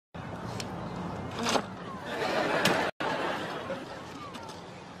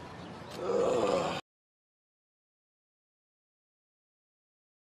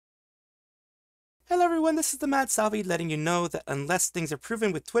everyone, this is the Mad Salvi letting you know that unless things are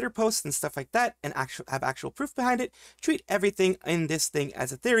proven with Twitter posts and stuff like that and have actual proof behind it, treat everything in this thing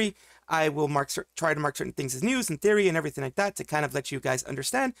as a theory. I will try to mark certain things as news and theory and everything like that to kind of let you guys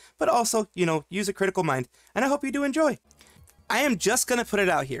understand, but also, you know, use a critical mind. And I hope you do enjoy. I am just going to put it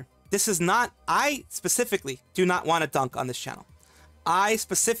out here. This is not, I specifically do not want to dunk on this channel. I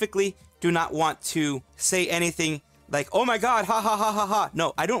specifically do not want to say anything like, oh my god, ha ha ha ha ha.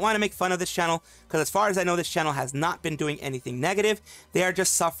 No, I don't want to make fun of this channel, because as far as I know, this channel has not been doing anything negative. They are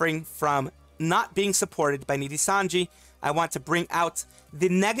just suffering from not being supported by Nijisanji. I want to bring out the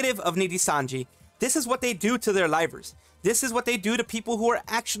negative of Nijisanji. This is what they do to their livers. This is what they do to people who are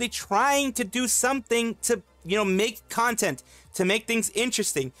actually trying to do something to, you know, make content, to make things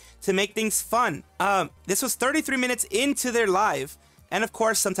interesting, to make things fun. This was 33 minutes into their live. And of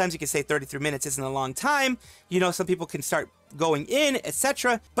course, sometimes you can say 33 minutes isn't a long time. You know, some people can start going in,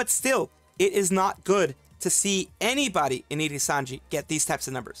 etc. But still, it is not good to see anybody in Nijisanji get these types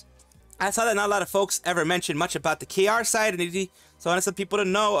of numbers. I saw that not a lot of folks ever mentioned much about the KR side of Niji, so I wanted some people to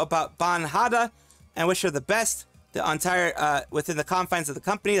know about Ban Hada and wish her the best. The entire, within the confines of the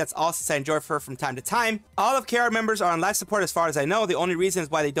company. That's all since I enjoy her from time to time. All of KR members are on live support as far as I know. The only reason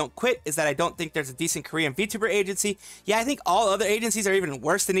why they don't quit is that I don't think there's a decent Korean VTuber agency. Yeah, I think all other agencies are even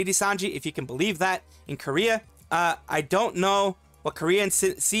worse than Nijisanji, if you can believe that, in Korea. I don't know what Korean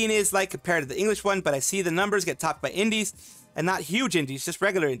scene is like compared to the English one, but I see the numbers get topped by indies, and not huge indies, just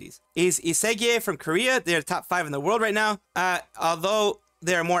regular indies. Is Isegye from Korea? They're top 5 in the world right now. Although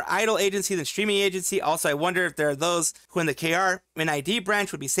they're a more idle agency than streaming agency. Also, I wonder if there are those who in the KR and ID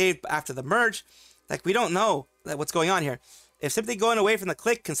branch would be saved after the merge. Like, we don't know what's going on here. If simply going away from the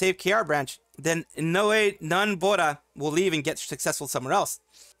click can save KR branch, then in no way none Bora will leave and get successful somewhere else.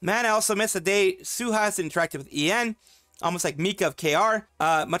 Man, I also miss the day Suhas interacted with EN, almost like Mika of KR,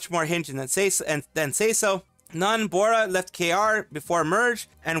 much more hinged than say so. None Bora left KR before merge,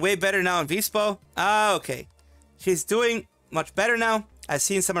 and way better now in Vispo. Okay. She's doing much better now. I've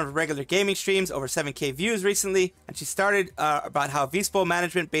seen some of her regular gaming streams, over 7K views recently, and she started about how Vispo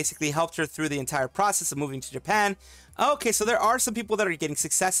management basically helped her through the entire process of moving to Japan. Okay, so there are some people that are getting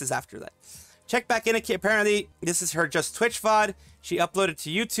successes after that. Check back in, apparently this is her just Twitch VOD. She uploaded to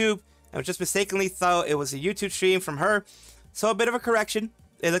YouTube and just mistakenly thought it was a YouTube stream from her. So a bit of a correction.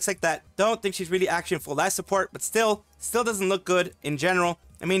 It looks like that. Don't think she's really actually in full live support, but still doesn't look good in general.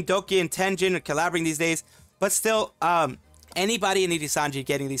 I mean, Doki and Tenjin are collaborating these days, but still, anybody in Nijisanji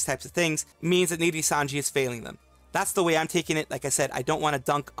getting these types of things means that Nijisanji is failing them. That's the way I'm taking it. Like I said, I don't want to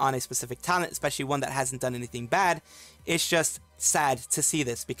dunk on a specific talent, especially one that hasn't done anything bad. It's just sad to see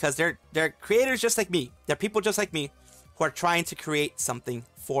this because they're creators just like me. They're people just like me who are trying to create something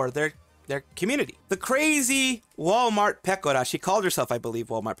for their community. The crazy Walmart Pekora, she called herself, I believe,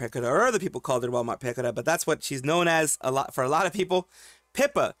 Walmart Pekora, or other people called her Walmart Pekora, but that's what she's known as for a lot of people.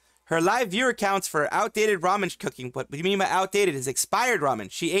 Pippa. Her live viewer counts for outdated ramen cooking. What we mean by outdated is expired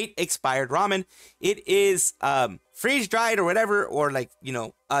ramen. She ate expired ramen. It is freeze-dried or whatever, or like, you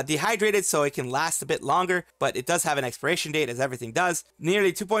know, dehydrated so it can last a bit longer, but it does have an expiration date, as everything does.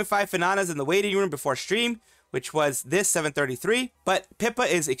 Nearly 2.5 bananas in the waiting room before stream, which was this 7:33. But Pippa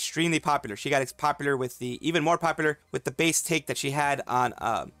is extremely popular. She got popular with even more popular with the base take that she had on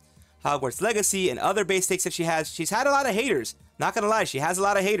Hogwarts Legacy and other base takes that she has. She's had a lot of haters. Not gonna lie, she has a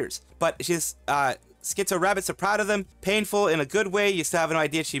lot of haters. But she's Schizo Rabbits are proud of them. Painful in a good way. You still have no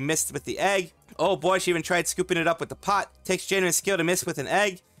idea she missed with the egg. Oh boy, she even tried scooping it up with the pot. Takes genuine skill to miss with an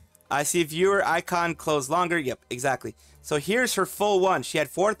egg. I see viewer icon close longer. Yep, exactly. So here's her full one. She had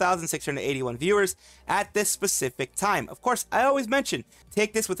 4,681 viewers at this specific time. Of course, I always mention,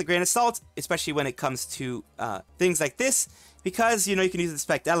 take this with a grain of salt, especially when it comes to things like this, because, you know, you can use the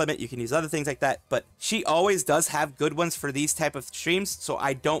inspect element, you can use other things like that, but she always does have good ones for these type of streams, so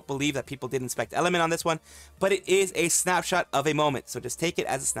I don't believe that people did inspect element on this one, but it is a snapshot of a moment, so just take it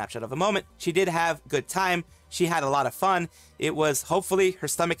as a snapshot of a moment. She did have good time. She had a lot of fun. It was, hopefully her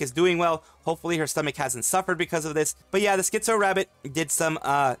stomach is doing well. Hopefully her stomach hasn't suffered because of this. But yeah, the Schizo Rabbit did some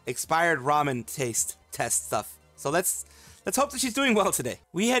expired ramen taste test stuff. So let's hope that she's doing well today.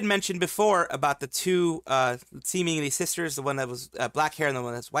 We had mentioned before about the two seemingly sisters, the one that was black hair and the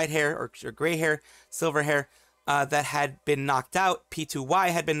one that's white hair or gray hair, silver hair, that had been knocked out. P2Y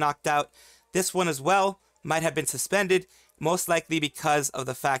had been knocked out. This one as well might have been suspended, most likely because of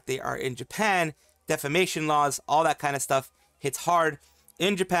the fact they are in Japan. Defamation laws, all that kind of stuff hits hard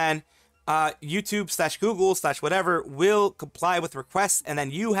in Japan. YouTube / Google / whatever will comply with requests, and then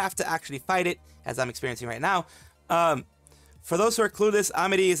you have to actually fight it, as I'm experiencing right now. For those who are clueless,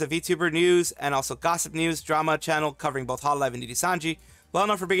 Amare is a VTuber news and also gossip news drama channel covering both Hololive and Nijisanji. Well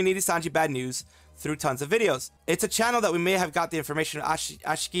known for bringing Nijisanji bad news through tons of videos. It's a channel that we may have got the information of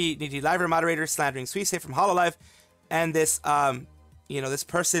Ashiki Niji Liver moderator slandering Suisse from Hololive, and this this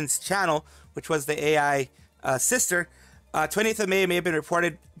person's channel, which was the AI sister. 20th of May may have been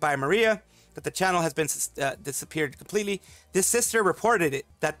reported by Maria that the channel has been disappeared completely. This sister reported it,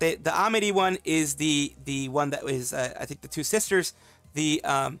 that the amare one is the one that is I think the two sisters, the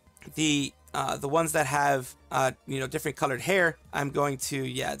ones that have different colored hair. I'm going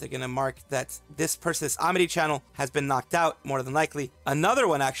to they're gonna mark that this person's amare channel has been knocked out, more than likely. Another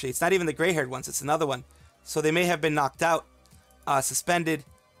one, actually, it's not even the gray haired ones, it's another one. So they may have been knocked out, suspended,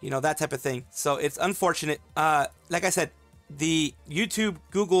 that type of thing. So it's unfortunate. Like I said, the YouTube,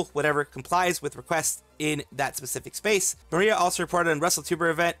 Google, whatever, complies with requests in that specific space. Maria also reported on RussellTuber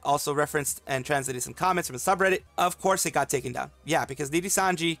event, also referenced and translated some comments from a subreddit. Of course it got taken down. Yeah, because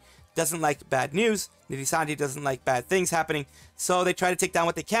Nijisanji doesn't like bad news. Nijisanji doesn't like bad things happening. So they try to take down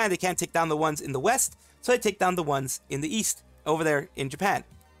what they can. They can't take down the ones in the West, so they take down the ones in the East, over there in Japan.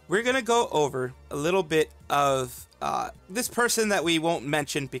 We're going to go over a little bit of this person that we won't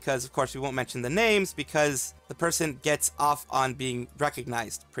mention, because of course we won't mention the names, because the person gets off on being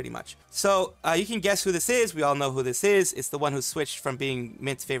recognized pretty much. So you can guess who this is. We all know who this is. It's the one who switched from being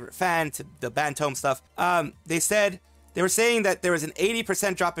Mint's favorite fan to the Bantome stuff. They were saying that there was an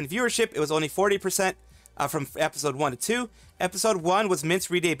 80% drop in viewership. It was only 40% from episode 1 to 2. Episode 1 was Mint's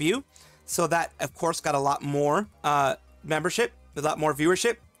re-debut, so that of course got a lot more membership, a lot more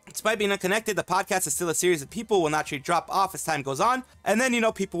viewership. Despite being unconnected, the podcast is still a series that people will naturally drop off as time goes on. And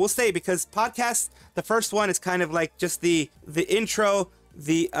then, people will stay, because podcasts, the first one is kind of like just the intro,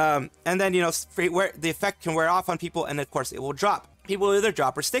 and then, where the effect can wear off on people, and of course it will drop. People will either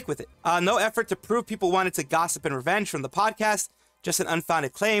drop or stick with it. No effort to prove people wanted to gossip and revenge from the podcast, just an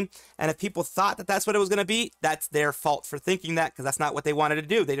unfounded claim. And if people thought that that's what it was going to be, that's their fault for thinking that, because that's not what they wanted to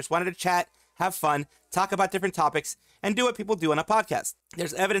do. They just wanted to chat, have fun, talk about different topics, and do what people do on a podcast.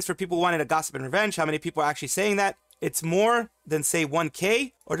 There's evidence for people wanting to gossip and revenge. How many people are actually saying that? It's more than, say,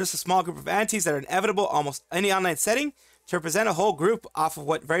 1K, or just a small group of antis that are inevitable almost any online setting. To represent a whole group off of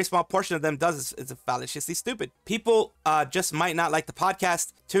what very small portion of them does is fallaciously stupid. People just might not like the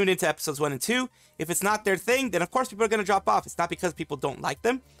podcast, tuned into episodes 1 and 2. If it's not their thing, then of course people are going to drop off. It's not because people don't like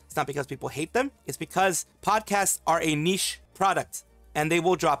them. It's not because people hate them. It's because podcasts are a niche product, and they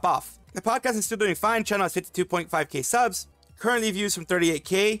will drop off. The podcast is still doing fine. Channel has 52.5k subs. Currently views from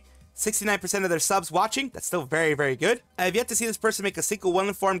 38k. 69% of their subs watching. That's still very, very good. I have yet to see this person make a single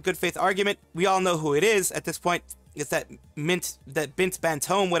well-informed, good faith argument. We all know who it is at this point. It's that Bint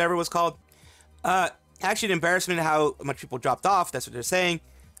Bantome, whatever it was called. Actually, an embarrassment how much people dropped off. That's what they're saying.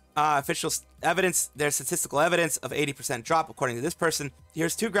 Official evidence, there's statistical evidence of 80% drop, according to this person.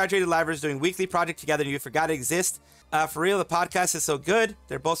 Here's two graduated livers doing weekly project together, and you forgot to exist. For real, the podcast is so good.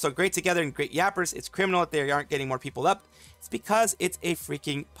 They're both so great together and great yappers. It's criminal that they aren't getting more people up. It's because it's a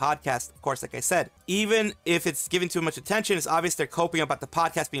freaking podcast, of course, like I said. Even if it's given too much attention, it's obvious they're coping about the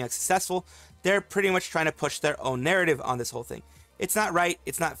podcast being successful. They're pretty much trying to push their own narrative on this whole thing. It's not right.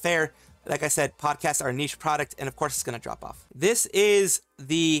 It's not fair. Like I said, podcasts are a niche product, and of course it's going to drop off. This is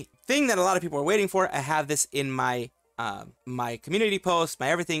the thing that a lot of people are waiting for. I have this in my my community post, my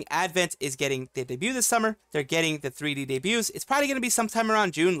everything. Advent is getting the debut this summer. They're getting the 3D debuts. It's probably going to be sometime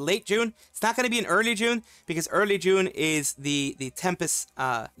around June, late June. It's not going to be in early June, because early June is the Tempest,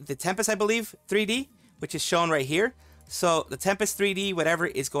 I believe, 3D, which is shown right here. So the Tempest 3D, whatever,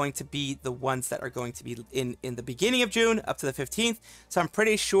 is going to be the ones that are going to be in the beginning of June up to the 15th. So I'm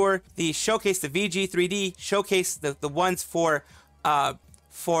pretty sure the showcase, the VG 3D showcase, the ones for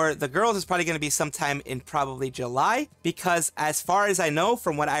the girls is probably going to be sometime in probably July, because as far as I know,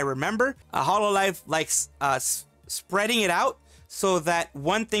 from what I remember, Hololive likes spreading it out so that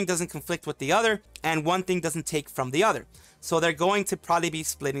one thing doesn't conflict with the other and one thing doesn't take from the other. So they're going to probably be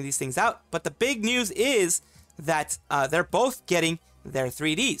splitting these things out. But the big news is that they're both getting their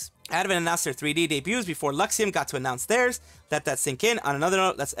 3Ds. Advent announced their 3D debuts before Luxium got to announce theirs. Let that sink in. On another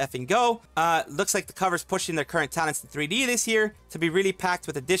note, let's effing go. Looks like the cover's pushing their current talents to 3D this year to be really packed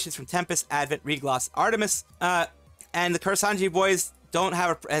with additions from Tempest, Advent, Regloss, Artemis. And the Nijisanji boys don't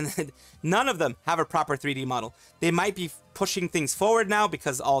have and none of them have a proper 3D model. They might be pushing things forward now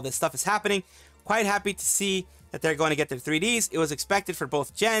because all this stuff is happening. Quite happy to see that they're going to get their 3Ds. It was expected for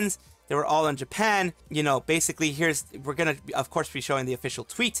both gens. They were all in Japan. Basically, we're going to, of course, be showing the official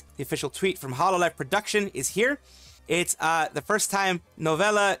tweet. The official tweet from Hololive Production is here. It's the first time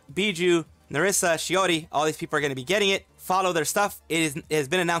Novella, Biju, Narissa, Shiori, all these people are going to be getting it. Follow their stuff. It has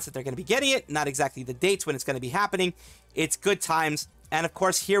been announced that they're going to be getting it. Not exactly the dates when it's going to be happening. It's good times. And of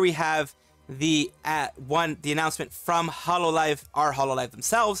course, here we have the announcement from Hololive, our Hololive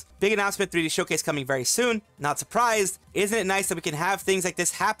themselves. Big announcement, 3D Showcase coming very soon. Not surprised. Isn't it nice that we can have things like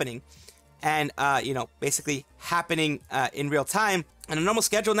this happening? And, you know, basically happening in real time. On a normal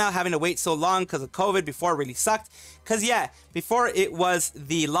schedule now, having to wait so long because of COVID before really sucked. Because, yeah, before it was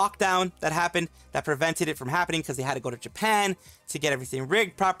the lockdown that happened that prevented it from happening because they had to go to Japan to get everything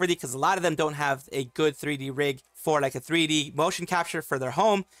rigged properly because a lot of them don't have a good 3D rig for like a 3D motion capture for their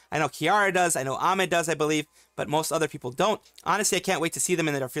home. I know Kiara does, I know Ahmed does, I believe, but most other people don't. Honestly, I can't wait to see them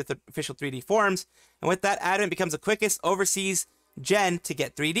in their official 3D forms. And with that, Advent becomes the quickest overseas gen to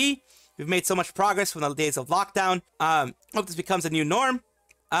get 3D. We've made so much progress from the days of lockdown. Hope this becomes a new norm.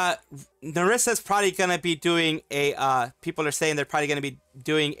 Narissa's probably going to be doing a, people are saying they're probably going to be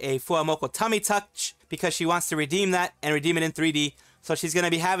doing a Fuamoko tummy touch because she wants to redeem that and redeem it in 3D. So she's going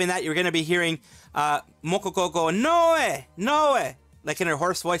to be having that. You're going to be hearing Mokoko go, "Noe, Noe," like in her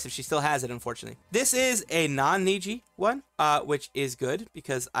hoarse voice if she still has it, unfortunately. This is a non-Niji one, which is good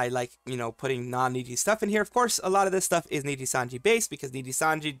because I like, you know, putting non-Niji stuff in here. Of course, a lot of this stuff is Nijisanji based because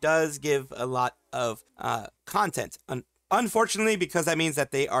Nijisanji does give a lot of content. Unfortunately, because that means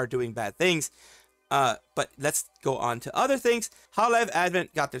that they are doing bad things. But let's go on to other things. Hololive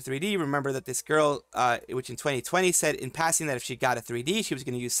Advent got their 3D. Remember that this girl, which in 2020 said in passing that if she got a 3D, she was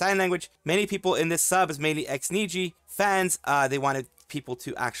going to use sign language. Many people in this sub is mainly ex-Niji fans. They wanted people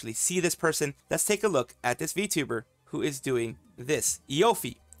to actually see this person. Let's take a look at this VTuber who is doing this.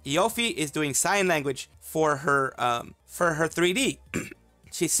 Iofi. Iofi is doing sign language for her 3D.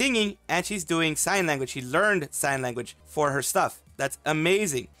 She's singing and she's doing sign language. She learned sign language for her stuff. That's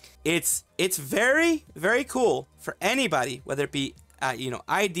amazing. It's very, very cool for anybody, whether it be, you know,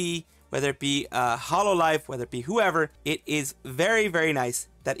 ID, whether it be Hololive, whether it be whoever. It is very, very nice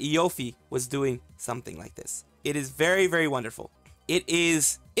that Iofi was doing something like this. It is very, very wonderful. It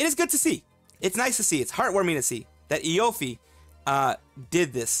is good to see. It's nice to see. It's heartwarming to see that Iofi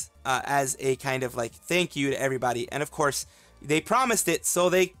did this as a kind of like thank you to everybody. And of course, they promised it, so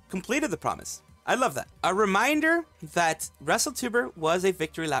they completed the promise. I love that. A reminder that WrestleTuber was a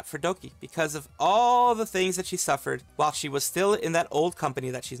victory lap for Doki because of all the things that she suffered while she was still in that old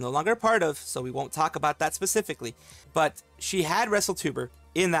company that she's no longer a part of, so we won't talk about that specifically. But she had WrestleTuber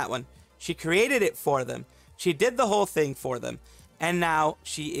in that one. She created it for them. She did the whole thing for them. And now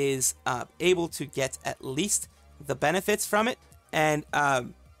she is able to get at least the benefits from it. And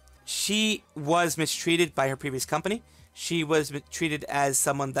she was mistreated by her previous company. She was treated as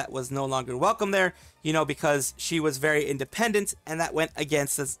someone that was no longer welcome there, you know, because she was very independent, and that went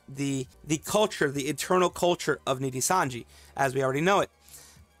against the culture, the internal culture of Nijisanji, as we already know it.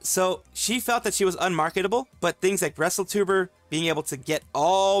 So she felt that she was unmarketable, but things like WrestleTuber, being able to get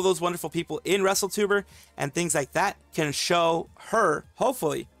all those wonderful people in WrestleTuber and things like that can show her,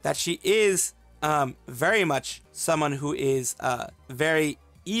 hopefully, that she is very much someone who is very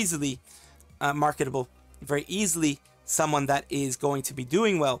easily marketable, very easily someone that is going to be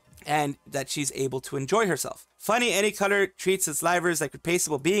doing well and that she's able to enjoy herself. Funny, any color treats its livers like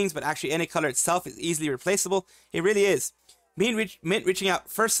replaceable beings, but actually any color itself is easily replaceable. It really is. Mint reaching out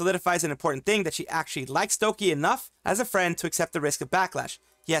first solidifies an important thing, that she actually likes Doki enough as a friend to accept the risk of backlash.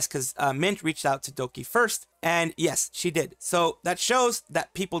 Yes, because Mint reached out to Doki first, and yes, she did. So that shows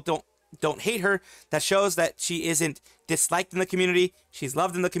that people don't hate her. That shows that she isn't disliked in the community. She's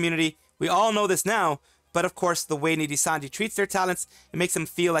loved in the community. We all know this now. But of course, the way Nijisanji treats their talents, it makes them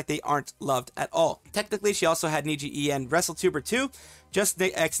feel like they aren't loved at all. Technically, she also had Niji EN WrestleTuber too. Just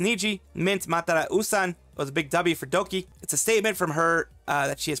the ex-Niji, Mint Matara Usan was a big W for Doki. It's a statement from her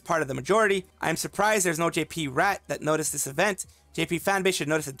that she is part of the majority. I'm surprised there's no JP Rat that noticed this event. JP fanbase should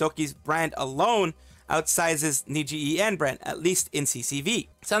notice that Doki's brand alone outsizes Niji EN brand, at least in CCV.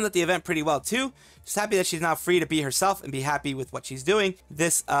 Summed up the event pretty well too. Just happy that she's now free to be herself and be happy with what she's doing.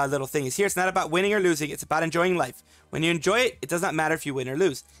 This little thing is here. It's not about winning or losing. It's about enjoying life. When you enjoy it, it does not matter if you win or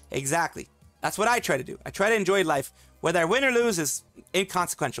lose. Exactly. That's what I try to do. I try to enjoy life. Whether I win or lose is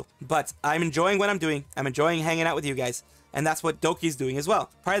inconsequential. But I'm enjoying what I'm doing. I'm enjoying hanging out with you guys. And that's what Doki's doing as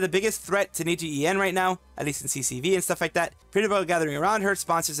well. Probably the biggest threat to Niji EN right now, at least in CCV and stuff like that. Pretty well gathering around her,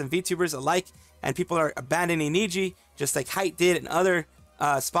 sponsors and VTubers alike. And people are abandoning Niji, just like Height did and other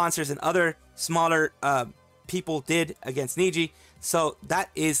sponsors and other smaller people did against Niji. So that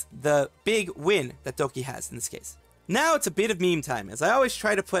is the big win that Doki has in this case. Now it's a bit of meme time, as I always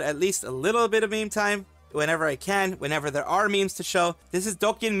try to put at least a little bit of meme time whenever I can, whenever there are memes to show. This is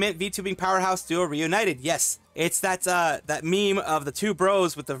Doki and Mint VTubing powerhouse duo reunited. Yes, it's that meme of the two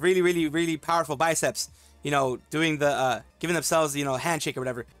bros with the really powerful biceps. you know, doing the, giving themselves, you know, a handshake or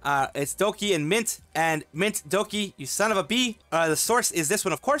whatever. It's Doki and Mint Doki, you son of a bee. The source is this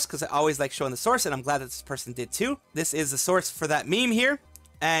one, of course, because I always like showing the source, and I'm glad that this person did too. This is the source for that meme here.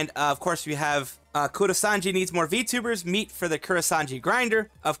 And of course we have Kurosanji needs more VTubers, meat for the Kurosanji grinder.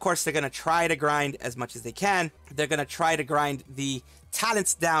 Of course they're going to try to grind as much as they can. They're going to try to grind the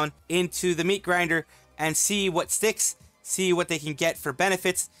talents down into the meat grinder and see what sticks, see what they can get for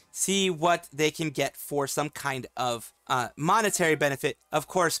benefits, see what they can get for some kind of monetary benefit. Of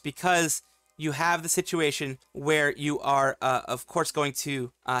course, because you have the situation where you are, of course, going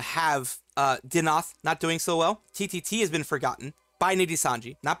to have Dinoth not doing so well. TTT has been forgotten by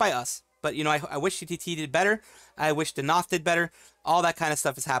Nijisanji, not by us. But, you know, I wish TTT did better. I wish Dinoth did better. All that kind of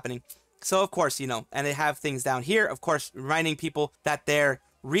stuff is happening. So, of course, you know, and they have things down here, of course, reminding people that their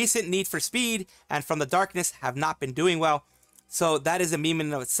recent need for speed and from the darkness have not been doing well. So that is a meme in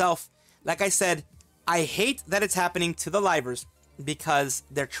and of itself. Like I said, I hate that it's happening to the livers because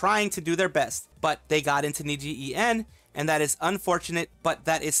they're trying to do their best, but they got into Niji EN, and that is unfortunate, but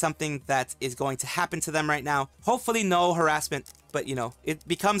that is something that is going to happen to them right now. Hopefully no harassment, but you know, it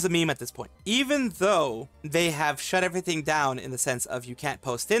becomes a meme at this point. Even though they have shut everything down in the sense of you can't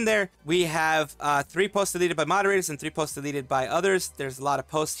post in there, we have 3 posts deleted by moderators and 3 posts deleted by others. There's a lot of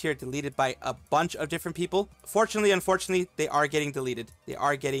posts here deleted by a bunch of different people. Fortunately, unfortunately, they are getting deleted. They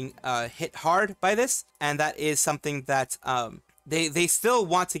are getting hit hard by this, and that is something that they still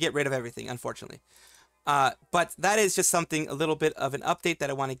want to get rid of everything, unfortunately. But that is just something, a little bit of an update that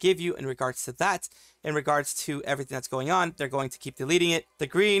I want to give you in regards to that. In regards to everything that's going on, they're going to keep deleting it.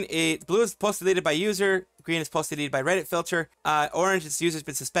 The blue is post deleted by user. Green is post deleted by Reddit filter. Orange is user's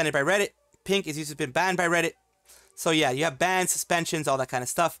been suspended by Reddit. Pink is user's been banned by Reddit. So yeah, you have bans, suspensions, all that kind of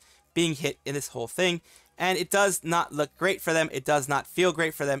stuff being hit in this whole thing. And it does not look great for them. It does not feel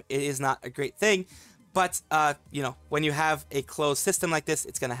great for them. It is not a great thing. But, you know, when you have a closed system like this,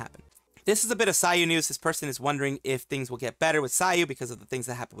 it's going to happen. This is a bit of Sayu news. This person is wondering if things will get better with Sayu because of the things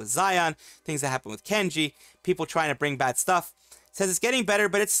that happen with Zion, things that happen with Kenji, people trying to bring bad stuff. Says it's getting better,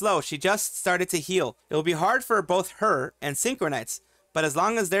 but it's slow. She just started to heal. It will be hard for both her and Synchronites, but as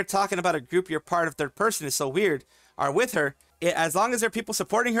long as they're talking about a group you're part of, their person is so weird, are with her, as long as there are people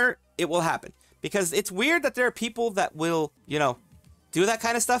supporting her, it will happen. Because it's weird that there are people that will, you know, do that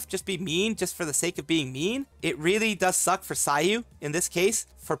kind of stuff, just be mean, just for the sake of being mean. It really does suck for Sayu, in this case,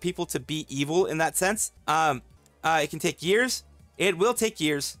 for people to be evil in that sense. It can take years. It will take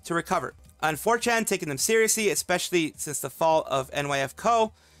years to recover. On 4chan, taking them seriously, especially since the fall of NYF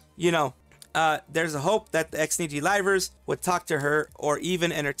Co., you know, there's a hope that the ex-Niji livers would talk to her or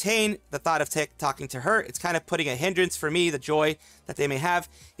even entertain the thought of talking to her. It's kind of putting a hindrance for me, the joy that they may have.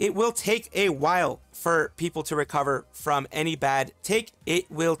 It will take a while for people to recover from any bad take. It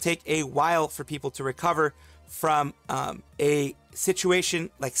will take a while for people to recover from a situation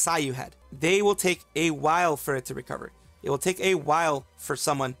like Sayu had. They will take a while for it to recover. It will take a while for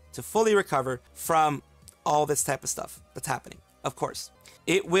someone to fully recover from all this type of stuff that's happening, of course.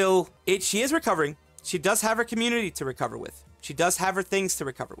 She is recovering. She does have her community to recover with. She does have her things to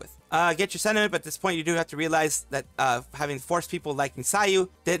recover with. Get your sentiment, but at this point you do have to realize that having forced people liking Sayu,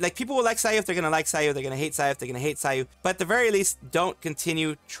 that like people will like Sayu if they're gonna like Sayu, they're gonna hate Sayu if they're gonna hate Sayu. But at the very least, don't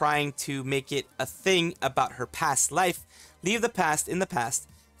continue trying to make it a thing about her past life. Leave the past in the past.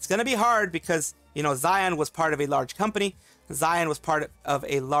 It's gonna be hard because, you know, Zion was part of a large company. Zion was part of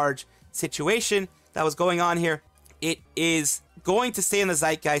a large situation that was going on here. It is going to stay in the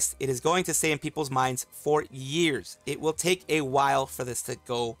zeitgeist. It is going to stay in people's minds for years. It will take a while for this to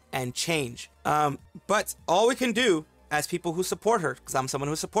go and change. But all we can do as people who support her, because I'm someone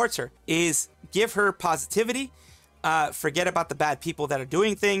who supports her, is give her positivity, forget about the bad people that are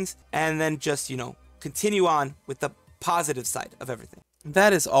doing things, and then just, you know, continue on with the positive side of everything.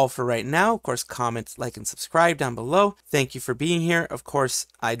 That is all for right now. Of course, comment, like, and subscribe down below. Thank you for being here. Of course,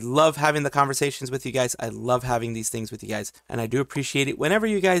 I love having the conversations with you guys. I love having these things with you guys, and I do appreciate it whenever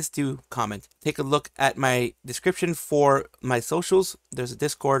you guys do comment. Take a look at my description for my socials. There's a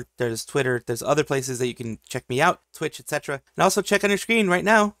Discord, there's Twitter, there's other places that you can check me out, Twitch, etc. And also check on your screen right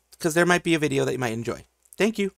now, because there might be a video that you might enjoy. Thank you.